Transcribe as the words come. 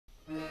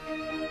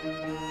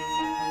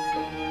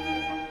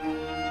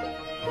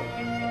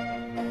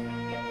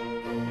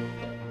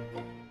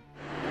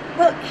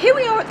Here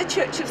we are at the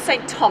Church of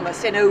St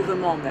Thomas in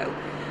Monmouth.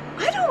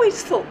 I'd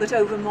always thought that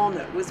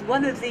Monmouth was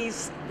one of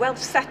these Welsh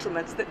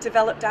settlements that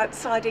developed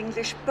outside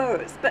English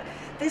boroughs, but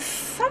there's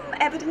some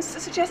evidence to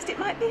suggest it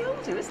might be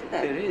older, isn't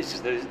there? There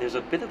is. There's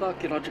a bit of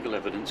archaeological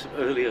evidence of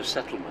earlier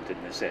settlement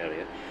in this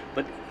area,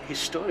 but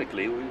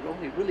historically we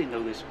only really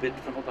know this bit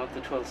from about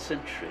the 12th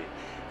century.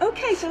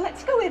 OK, so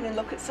let's go in and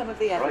look at some of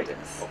the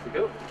evidence. Right, off we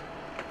go.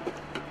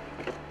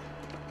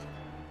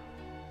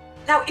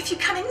 Now, if you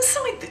come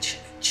inside the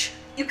church,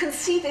 you can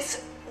see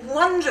this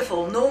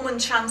wonderful Norman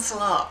chancel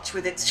arch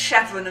with its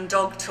chevron and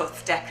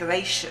dogtooth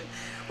decoration,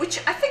 which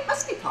I think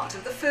must be part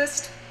of the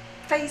first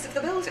phase of the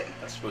building.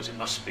 I suppose it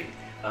must be.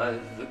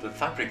 The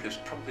fabric is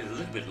probably a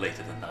little bit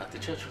later than that. The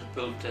church was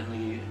built in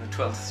the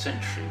 12th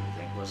century, I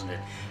think, wasn't it?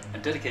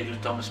 And dedicated to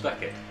Thomas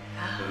Becket,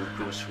 who of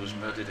course was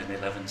murdered in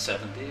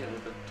 1170,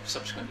 but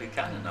subsequently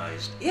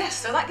canonised. Yes,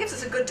 so that gives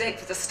us a good date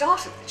for the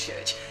start of the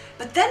church.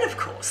 But then, of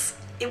course,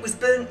 it was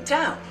burnt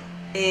down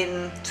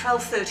in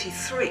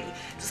 1233. It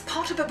was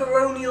part of a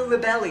baronial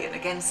rebellion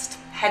against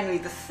Henry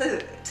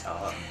III.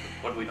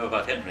 What do we know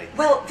about Henry?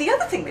 Well, the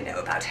other thing we know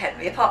about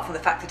Henry, apart from the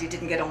fact that he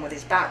didn't get on with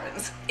his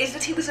barons, is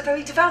that he was a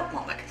very devout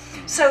monarch.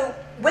 So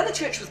when the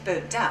church was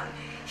burnt down,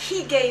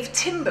 he gave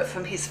timber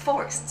from his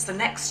forests the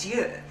next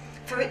year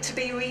for it to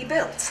be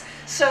rebuilt.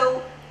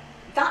 So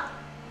that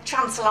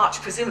chancel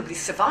arch presumably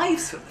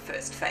survives from the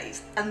first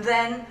phase, and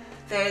then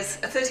there's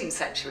a 13th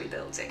century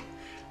building.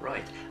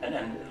 Right,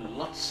 and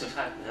lots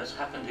has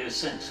happened here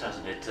since,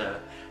 hasn't it?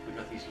 We've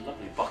got these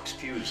lovely box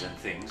pews and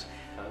things,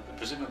 but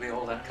presumably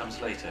all that comes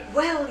later.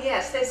 Well,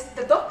 yes, there's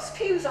the box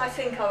pews, I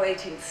think, are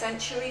 18th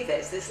century.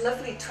 There's this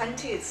lovely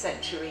 20th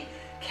century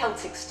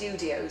Celtic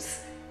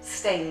studios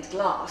stained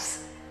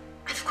glass,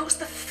 and of course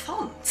the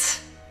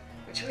font,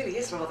 which really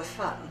is rather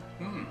fun.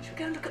 Should we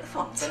go and look at the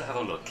font? Better have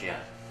a look,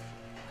 yeah.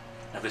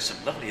 Now there's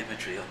some lovely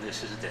imagery on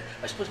this, isn't there?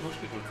 I suppose most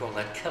people would call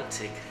that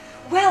Celtic.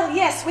 Well,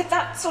 yes, with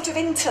that sort of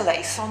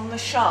interlace on the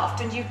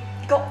shaft, and you've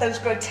got those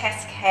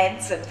grotesque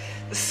heads and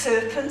the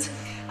serpent.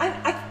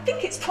 I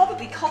think it's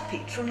probably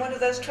copied from one of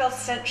those 12th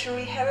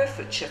century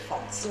Herefordshire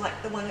fonts, like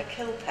the one at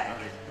Kilpeck. Right.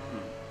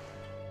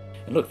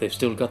 And look, they've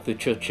still got the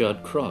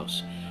churchyard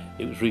cross.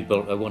 It was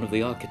rebuilt by one of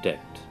the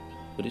architects,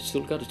 but it's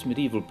still got its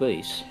medieval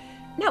base.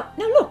 Now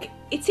look,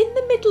 it's in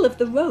the middle of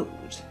the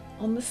road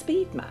on the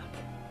speed map.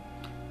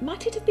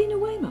 Might it have been a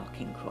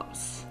waymarking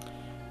cross?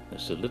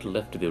 There's so little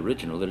left of the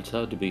original that it's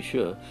hard to be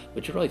sure,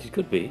 but you're right, it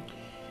could be.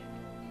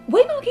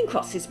 Waymarking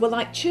crosses were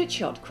like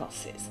churchyard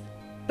crosses,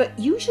 but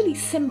usually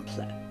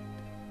simpler,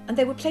 and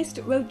they were placed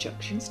at road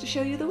junctions to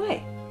show you the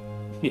way.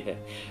 Yeah,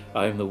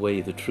 I am the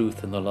way, the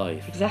truth and the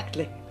life.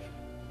 Exactly.